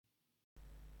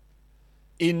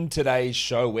In today's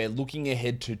show, we're looking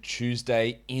ahead to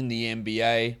Tuesday in the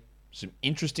NBA. Some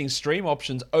interesting stream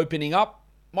options opening up.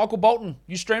 Michael Bolton,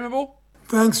 you streamable?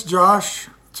 Thanks, Josh.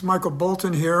 It's Michael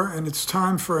Bolton here, and it's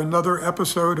time for another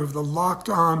episode of the Locked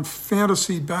On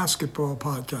Fantasy Basketball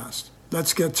Podcast.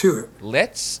 Let's get to it.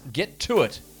 Let's get to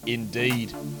it,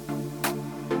 indeed.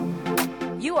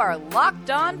 You are Locked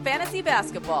On Fantasy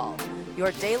Basketball,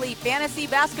 your daily fantasy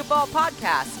basketball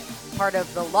podcast, part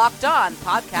of the Locked On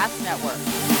Podcast Network.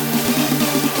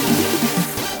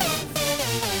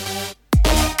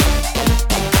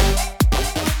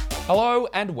 Hello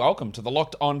and welcome to the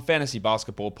Locked On Fantasy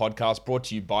Basketball Podcast, brought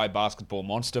to you by Basketball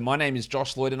Monster. My name is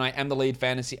Josh Lloyd and I am the lead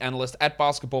fantasy analyst at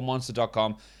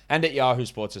basketballmonster.com and at Yahoo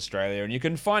Sports Australia. And you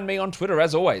can find me on Twitter,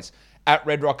 as always, at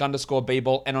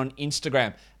redrock_bball and on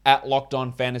Instagram at Locked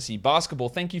On Fantasy Basketball.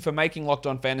 Thank you for making Locked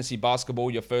On Fantasy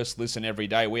Basketball your first listen every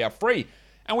day. We are free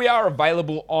and we are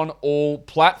available on all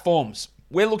platforms.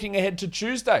 We're looking ahead to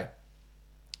Tuesday.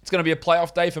 It's going to be a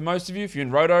playoff day for most of you. If you're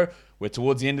in Roto, we're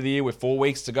towards the end of the year. We're 4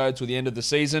 weeks to go to the end of the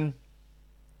season.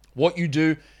 What you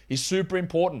do is super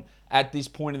important at this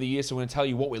point of the year. So we're going to tell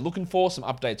you what we're looking for, some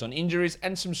updates on injuries,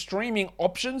 and some streaming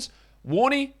options.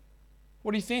 Warnie,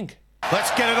 what do you think? Let's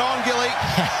get it on, Gilly.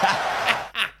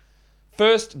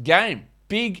 First game.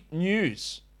 Big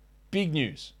news. Big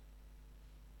news.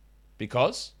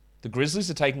 Because the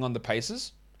Grizzlies are taking on the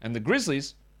Pacers, and the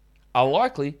Grizzlies are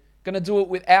likely going to do it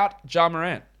without Ja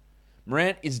Morant.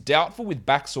 Morant is doubtful with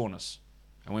back soreness.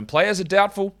 And when players are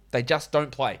doubtful, they just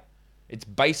don't play. It's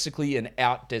basically an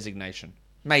out designation.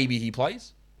 Maybe he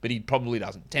plays, but he probably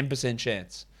doesn't. 10%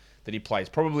 chance that he plays,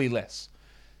 probably less.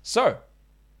 So,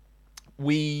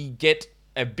 we get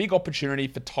a big opportunity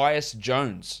for Tyus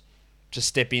Jones to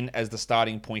step in as the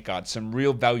starting point guard. Some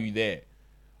real value there.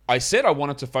 I said I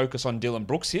wanted to focus on Dillon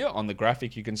Brooks here on the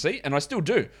graphic you can see, and I still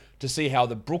do, to see how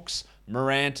the Brooks,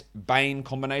 Morant, Bane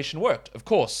combination worked. Of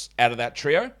course, out of that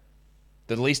trio,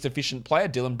 the least efficient player,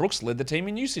 Dillon Brooks, led the team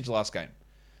in usage last game.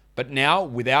 But now,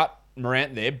 without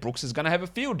Morant there, Brooks is going to have a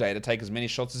field day to take as many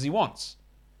shots as he wants.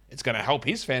 It's going to help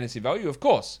his fantasy value, of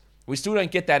course. We still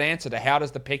don't get that answer to how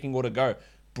does the pecking order go,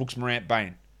 Brooks, Morant,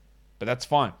 Bane. But that's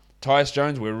fine. Tyus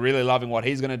Jones, we're really loving what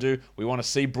he's going to do. We want to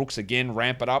see Brooks again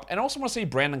ramp it up. And also want to see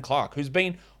Brandon Clark, who's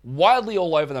been wildly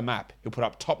all over the map. He'll put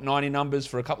up top 90 numbers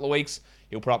for a couple of weeks.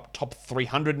 He'll put up top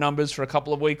 300 numbers for a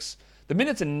couple of weeks. The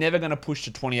minutes are never going to push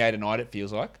to 28 a night, it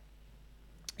feels like.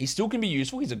 He still can be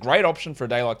useful. He's a great option for a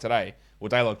day like today, or a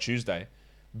day like Tuesday.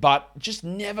 But just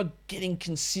never getting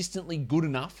consistently good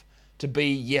enough to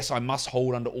be, yes, I must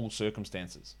hold under all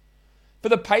circumstances. For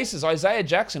the Pacers, Isaiah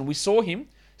Jackson, we saw him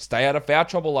stay out of foul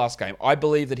trouble last game. I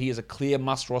believe that he is a clear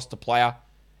must-roster player,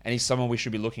 and he's someone we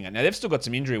should be looking at. Now, they've still got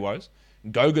some injury woes.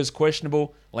 Goga's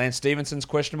questionable. Lance Stevenson's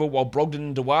questionable. While Brogdon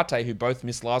and Duarte, who both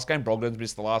missed last game, Brogdon's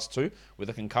missed the last two with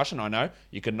a concussion. I know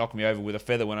you could knock me over with a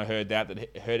feather when I heard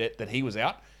that he was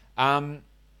out.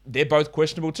 They're both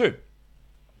questionable too.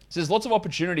 So there's lots of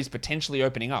opportunities potentially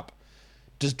opening up.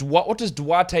 What does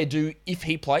Duarte do if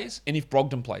he plays and if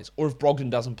Brogdon plays, or if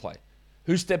Brogdon doesn't play?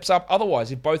 Who steps up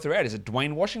otherwise if both are out? Is it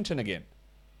Dwayne Washington again?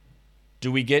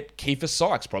 Do we get Kiefer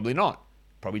Sykes? Probably not.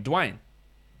 Probably Dwayne.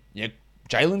 Yeah,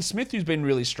 Jalen Smith, who's been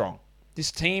really strong.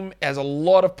 This team has a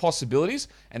lot of possibilities,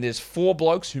 and there's four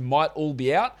blokes who might all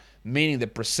be out, meaning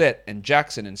that Brissett and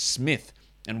Jackson and Smith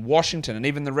and Washington and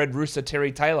even the Red Rooster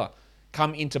Terry Taylor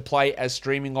come into play as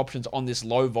streaming options on this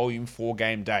low-volume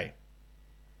 4-game day.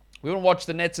 We want to watch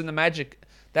the Nets and the Magic.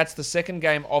 That's the second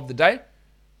game of the day.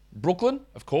 Brooklyn,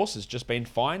 of course, has just been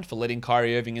fined for letting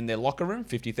Kyrie Irving in their locker room,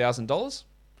 $50,000.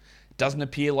 Doesn't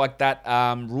appear like that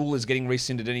rule is getting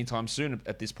rescinded anytime soon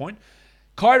at this point.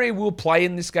 Kyrie will play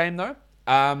in this game, though.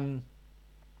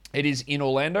 It is in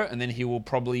Orlando, and then he will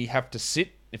probably have to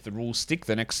sit, if the rules stick,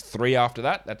 the next 3 after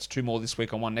that. That's 2 more this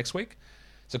week and 1 next week.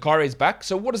 So Kyrie's back.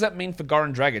 So what does that mean for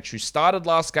Goran Dragic, who started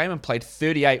last game and played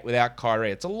 38 without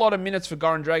Kyrie? It's a lot of minutes for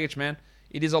Goran Dragic, man.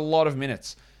 It is a lot of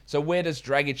minutes. So where does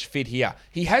Dragic fit here?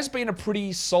 He has been a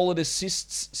pretty solid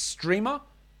assists streamer.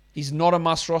 He's not a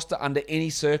must roster under any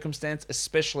circumstance,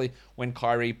 especially when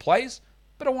Kyrie plays.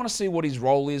 But I want to see what his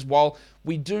role is. While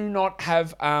we do not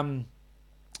have...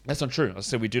 that's not true. I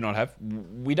said we do not have.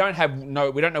 We don't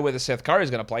know whether Seth Curry is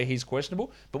going to play. He's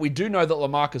questionable. But we do know that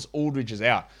LaMarcus Aldridge is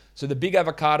out. So the big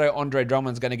avocado, Andre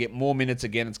Drummond's going to get more minutes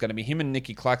again. It's going to be him and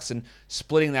Nicky Claxton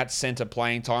splitting that center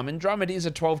playing time. And Drummond is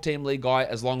a 12-team league guy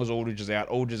as long as Aldridge is out.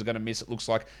 Aldridge is going to miss, it looks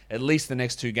like, at least the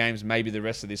next 2 games, maybe the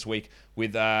rest of this week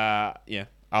with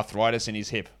arthritis in his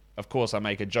hip. Of course, I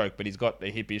make a joke, but he's got a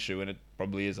hip issue and it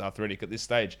probably is arthritic at this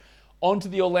stage. On to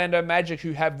the Orlando Magic,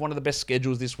 who have one of the best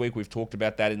schedules this week. We've talked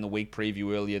about that in the week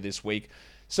preview earlier this week.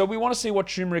 So we want to see what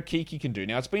Chuma Okeke can do.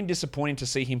 Now, it's been disappointing to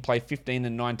see him play 15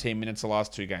 and 19 minutes the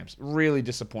last 2 games. Really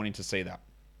disappointing to see that.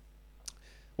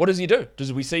 What does he do?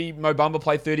 Does we see Mo Bamba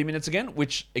play 30 minutes again?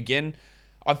 Which, again,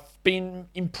 I've been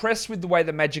impressed with the way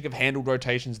the Magic have handled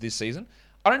rotations this season.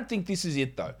 I don't think this is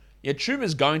it, though. Yeah,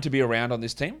 Chuma's going to be around on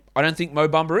this team. I don't think Mo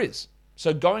Bamba is.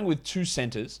 So going with 2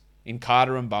 centers in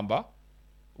Carter and Bamba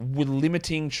with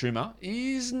limiting Chuma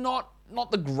is not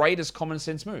the greatest common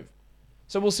sense move.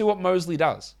 So we'll see what Mosley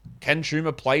does. Can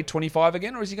Chuma play 25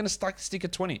 again, or is he going to stick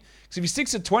at 20? Because if he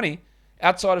sticks at 20,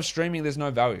 outside of streaming, there's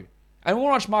no value. And we'll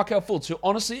watch Markelle Fultz, who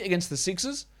honestly, against the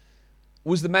Sixers,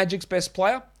 was the Magic's best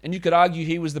player. And you could argue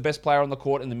he was the best player on the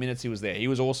court in the minutes he was there. He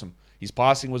was awesome. His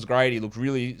passing was great. He looked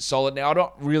really solid. Now, I'm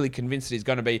not really convinced that he's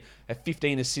going to be a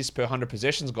 15 assists per 100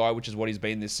 possessions guy, which is what he's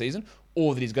been this season,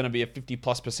 or that he's going to be a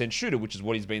 50+% shooter, which is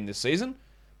what he's been this season.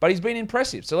 But he's been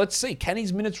impressive. So let's see. Can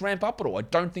his minutes ramp up at all? I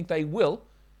don't think they will.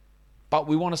 But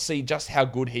we want to see just how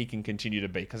good he can continue to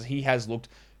be, because he has looked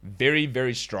very,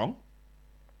 very strong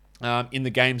in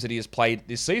the games that he has played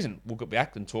this season. We'll get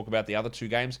back and talk about the other 2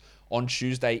 games on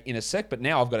Tuesday in a sec. But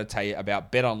now I've got to tell you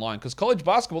about BetOnline, because college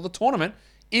basketball, the tournament,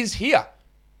 is here.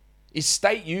 Is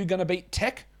State U going to beat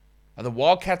Tech? Are the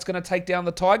Wildcats going to take down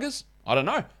the Tigers? I don't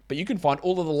know. But you can find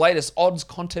all of the latest odds,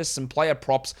 contests, and player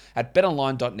props at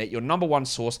betonline.net, your number one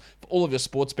source for all of your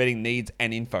sports betting needs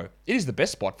and info. It is the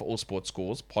best spot for all sports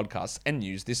scores, podcasts, and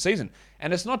news this season.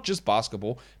 And it's not just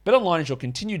basketball. BetOnline is your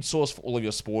continued source for all of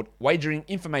your sport, wagering,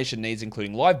 information needs,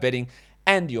 including live betting,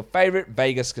 and your favorite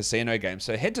Vegas casino games.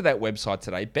 So head to that website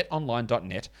today,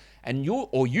 betonline.net, and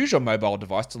use your mobile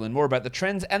device to learn more about the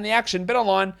trends and the action.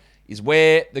 BetOnline is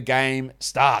where the game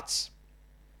starts.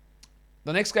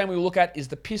 The next game we will look at is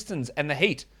the Pistons and the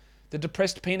Heat. The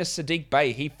depressed penis Sadiq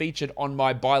Bey, he featured on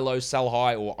my buy low, sell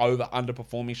high, or over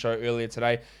underperforming show earlier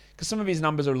today, because some of his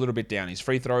numbers are a little bit down. His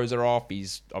free throws are off.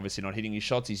 He's obviously not hitting his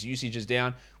shots. His usage is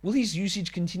down. Will his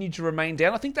usage continue to remain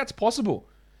down? I think that's possible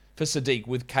for Sadiq,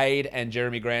 with Cade and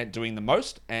Jeremy Grant doing the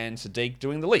most and Sadiq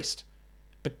doing the least.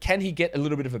 But can he get a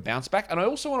little bit of a bounce back? And I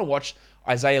also want to watch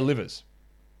Isaiah Livers.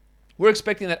 We're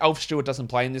expecting that Alf Stewart doesn't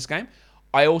play in this game.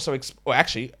 I also,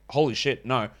 holy shit,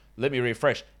 no, let me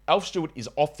refresh. Alf Stewart is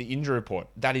off the injury report.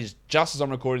 That is just as I'm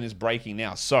recording this breaking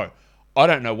now. So I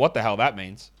don't know what the hell that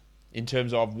means in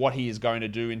terms of what he is going to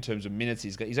do in terms of minutes.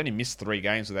 He's only missed 3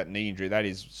 games with that knee injury. That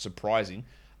is surprising.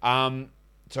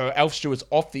 So Alf Stewart's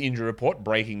off the injury report,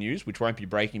 breaking news, which won't be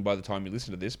breaking by the time you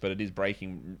listen to this, but it is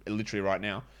breaking literally right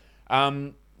now.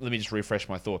 Let me just refresh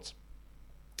my thoughts.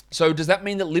 So does that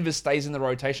mean that Livers stays in the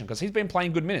rotation? Because he's been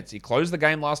playing good minutes. He closed the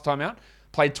game last time out,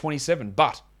 played 27,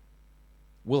 but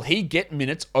will he get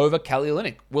minutes over Kelly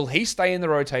Olynyk? Will he stay in the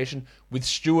rotation with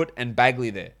Stewart and Bagley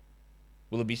there?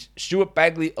 Will it be Stewart,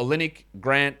 Bagley, Olynyk,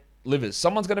 Grant, Livers?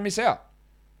 Someone's going to miss out.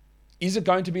 Is it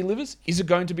going to be Livers? Is it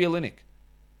going to be Olynyk?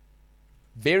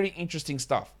 Very interesting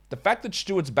stuff. The fact that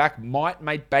Stewart's back might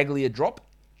make Bagley a drop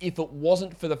if it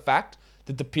wasn't for the fact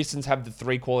that the Pistons have the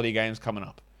 3 quality games coming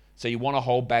up. So you want to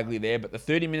hold Bagley there, but the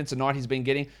 30 minutes a night he's been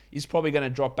getting is probably going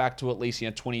to drop back to at least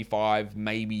 25,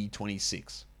 maybe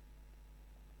 26.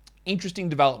 Interesting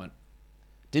development.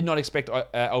 Did not expect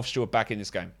Alf Stewart back in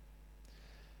this game.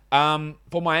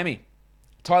 For Miami,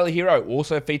 Tyler Hero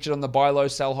also featured on the Buy Low,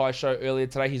 Sell High show earlier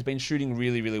today. He's been shooting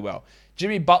really, really well.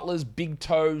 Jimmy Butler's big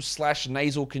toe /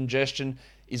 nasal congestion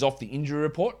is off the injury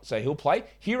report, so he'll play.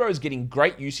 Hero's getting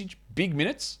great usage, big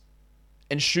minutes,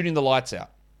 and shooting the lights out.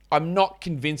 I'm not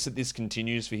convinced that this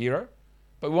continues for Hero,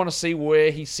 but we want to see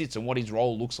where he sits and what his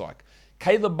role looks like.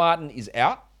 Caleb Martin is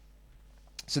out,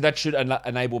 so that should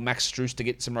enable Max Strus to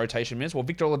get some rotation minutes, while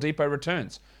Victor Oladipo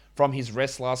returns from his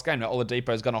rest last game. Now, Oladipo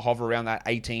is going to hover around that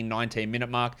 18, 19-minute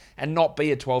mark and not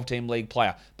be a 12-team league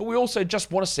player. But we also just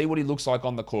want to see what he looks like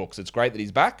on the court, because it's great that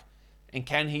he's back, and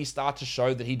can he start to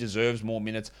show that he deserves more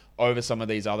minutes over some of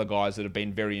these other guys that have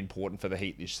been very important for the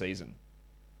Heat this season.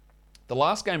 The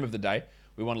last game of the day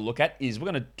we want to look at is, we're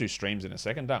going to do streams in a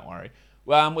second, don't worry.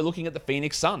 We're looking at the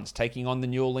Phoenix Suns taking on the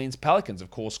New Orleans Pelicans.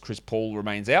 Of course, Chris Paul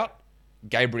remains out.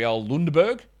 Gabriel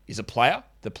Lundberg is a player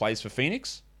that plays for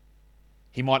Phoenix.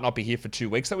 He might not be here for 2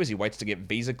 weeks, though, as he waits to get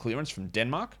visa clearance from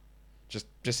Denmark.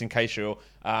 Just in case you're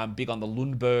big on the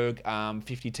Lundberg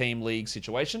 50-team league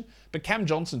situation. But Cam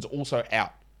Johnson's also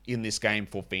out in this game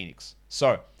for Phoenix.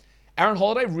 So Aaron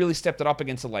Holiday really stepped it up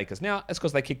against the Lakers. Now, it's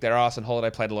because they kicked their ass and Holiday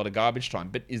played a lot of garbage time.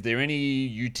 But is there any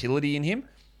utility in him?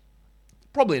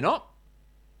 Probably not.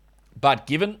 But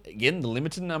given, again, the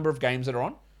limited number of games that are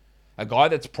on, a guy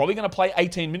that's probably going to play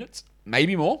 18 minutes,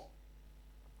 maybe more,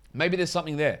 maybe there's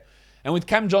something there. And with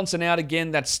Cam Johnson out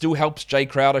again, that still helps Jay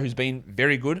Crowder, who's been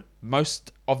very good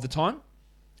most of the time.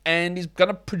 And he's going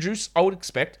to produce, I would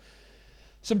expect,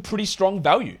 some pretty strong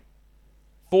value.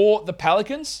 For the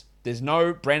Pelicans, there's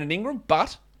no Brandon Ingram,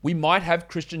 but we might have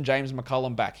Christian James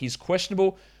McCollum back. He's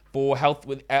questionable for health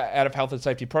out of health and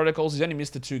safety protocols. He's only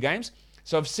missed the 2 games.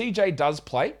 So if CJ does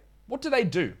play, what do they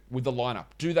do with the lineup?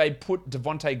 Do they put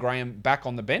Devontae Graham back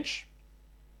on the bench?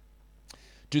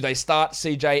 Do they start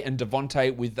CJ and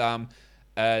Devontae with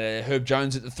Herb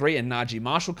Jones at the 3 and Najee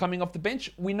Marshall coming off the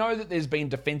bench? We know that there's been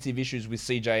defensive issues with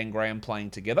CJ and Graham playing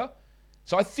together.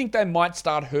 So I think they might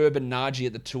start Herb and Najee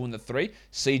at the 2 and the 3,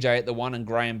 CJ at the 1 and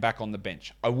Graham back on the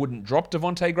bench. I wouldn't drop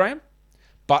Devontae Graham,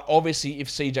 but obviously if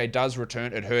CJ does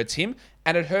return, it hurts him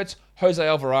and it hurts Jose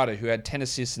Alvarado, who had 10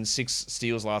 assists and 6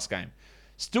 steals last game.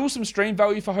 Still some stream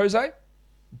value for Jose,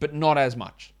 but not as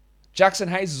much. Jackson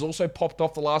Hayes has also popped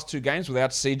off the last 2 games without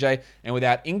CJ and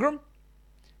without Ingram.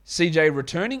 CJ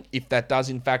returning, if that does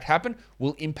in fact happen,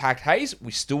 will impact Hayes.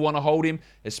 We still want to hold him,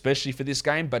 especially for this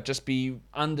game, but just be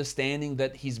understanding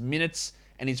that his minutes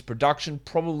and his production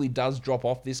probably does drop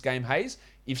off this game, Hayes,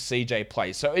 if CJ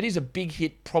plays. So it is a big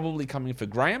hit probably coming for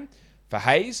Graham, for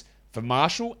Hayes, for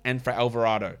Marshall, and for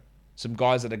Alvarado. Some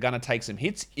guys that are going to take some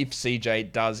hits if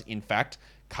CJ does in fact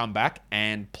come back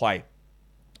and play.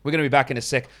 We're going to be back in a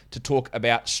sec to talk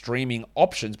about streaming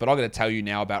options, but I'm going to tell you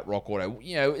now about Rock Auto.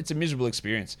 You know, it's a miserable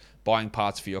experience buying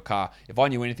parts for your car. If I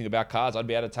knew anything about cars, I'd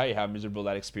be able to tell you how miserable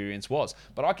that experience was.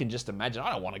 But I can just imagine, I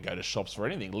don't want to go to shops for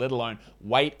anything, let alone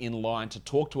wait in line to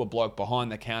talk to a bloke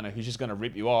behind the counter who's just going to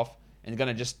rip you off and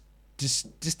going to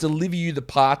just deliver you the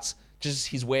parts, just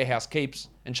his warehouse keeps,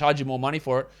 and charge you more money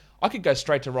for it. I could go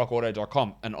straight to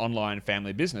rockauto.com, an online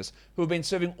family business who have been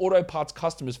serving auto parts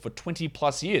customers for 20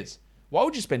 plus years. Why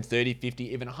would you spend 30,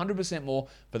 50, even 100% more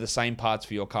for the same parts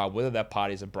for your car, whether that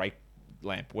part is a brake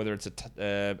lamp, whether it's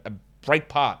a brake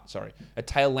part, a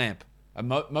tail lamp, a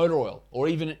motor oil, or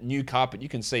even new carpet? You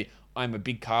can see I'm a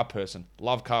big car person,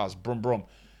 love cars, brum brum.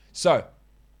 So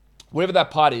whatever that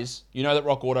part is, you know that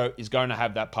Rock Auto is going to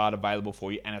have that part available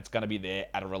for you, and it's going to be there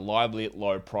at a reliably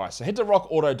low price. So head to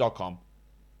rockauto.com,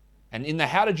 and in the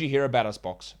How Did You Hear About Us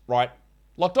box, write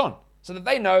Locked On, so that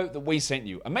they know that we sent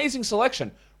you. Amazing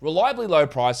selection, reliably low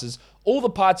prices, all the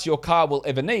parts your car will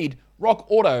ever need,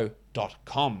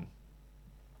 rockauto.com.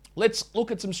 Let's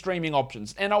look at some streaming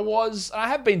options. And I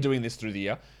have been doing this through the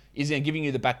year, giving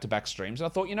you the back-to-back streams. And I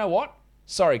thought, you know what?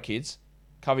 Sorry, kids.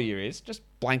 Cover your ears. Just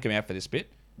blank them out for this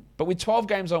bit. But with 12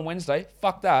 games on Wednesday,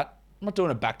 fuck that. I'm not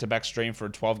doing a back-to-back stream for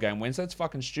a 12-game Wednesday. It's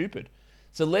fucking stupid.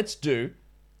 So let's do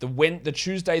the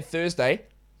Tuesday, Thursday,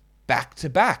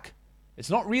 back-to-back.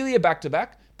 It's not really a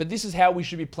back-to-back, but this is how we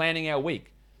should be planning our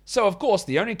week. So, of course,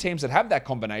 the only teams that have that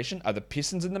combination are the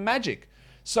Pistons and the Magic.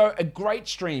 So, a great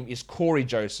stream is Corey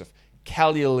Joseph,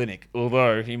 Kelly Olynyk,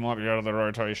 although he might be out of the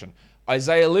rotation,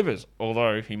 Isaiah Livers,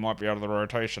 although he might be out of the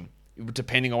rotation,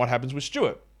 depending on what happens with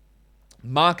Stewart,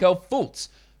 Markel Fultz,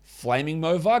 Flaming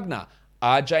Mo Wagner,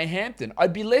 RJ Hampton.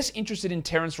 I'd be less interested in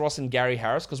Terrence Ross and Gary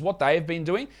Harris, because what they have been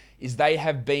doing is they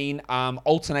have been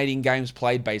alternating games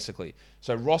played, basically.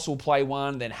 So Ross will play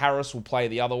one, then Harris will play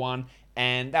the other one,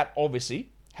 and that obviously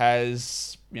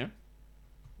has,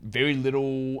 very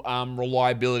little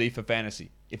reliability for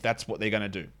fantasy, if that's what they're going to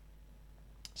do.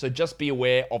 So just be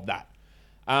aware of that.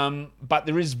 But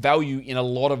there is value in a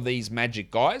lot of these Magic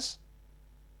guys.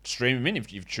 Stream him in.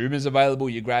 If Truman's available,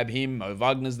 you grab him. Mo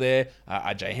Wagner's there.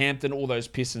 RJ Hampton, all those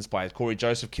Pistons players. Corey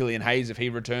Joseph, Killian Hayes, if he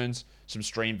returns, some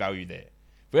stream value there.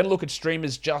 If we're going to look at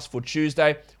streamers just for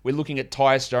Tuesday, we're looking at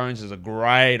Tyus Jones as a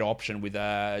great option with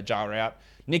Jar out.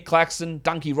 Nick Claxton,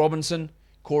 Dunkie Robinson,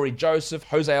 Corey Joseph,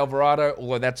 Jose Alvarado,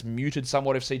 although that's muted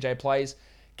somewhat if CJ plays.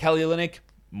 Kelly Olynyk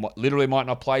literally might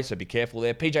not play, so be careful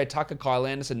there. PJ Tucker, Kyle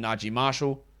Anderson, Najee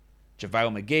Marshall,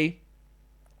 JaVale McGee.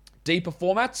 Deeper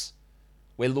formats,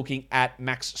 we're looking at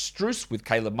Max Strus with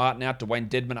Caleb Martin out, Dwayne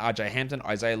Dedman, RJ Hampton,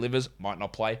 Isaiah Livers, might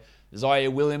not play.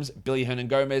 Zaire Williams, Billy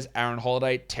Hernan-Gomez, Aaron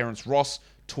Holiday, Terrence Ross,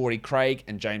 Torrey Craig,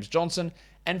 and James Johnson.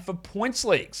 And for points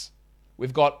leagues,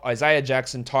 we've got Isaiah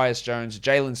Jackson, Tyus Jones,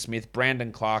 Jalen Smith,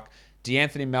 Brandon Clark,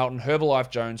 DeAnthony Melton, Herbalife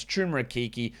Jones, Chuma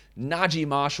Akiki, Najee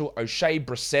Marshall, O'Shea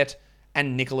Brissett,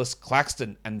 and Nicholas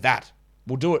Claxton. And that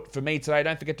will do it for me today.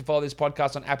 Don't forget to follow this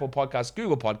podcast on Apple Podcasts,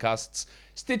 Google Podcasts,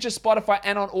 Stitcher, Spotify,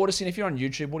 and on Odyssey. And if you're on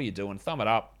YouTube, what are you doing? Thumb it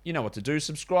up. You know what to do.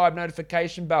 Subscribe,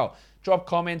 notification bell. Drop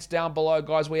comments down below,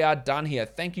 guys. We are done here.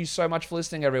 Thank you so much for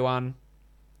listening, everyone.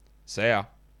 See ya.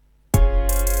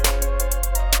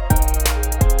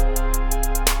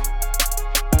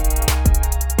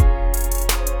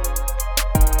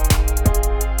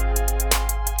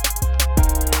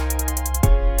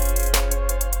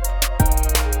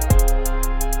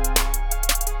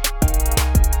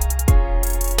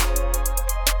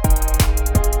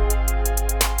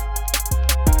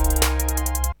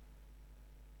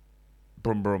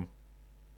 Brum brum.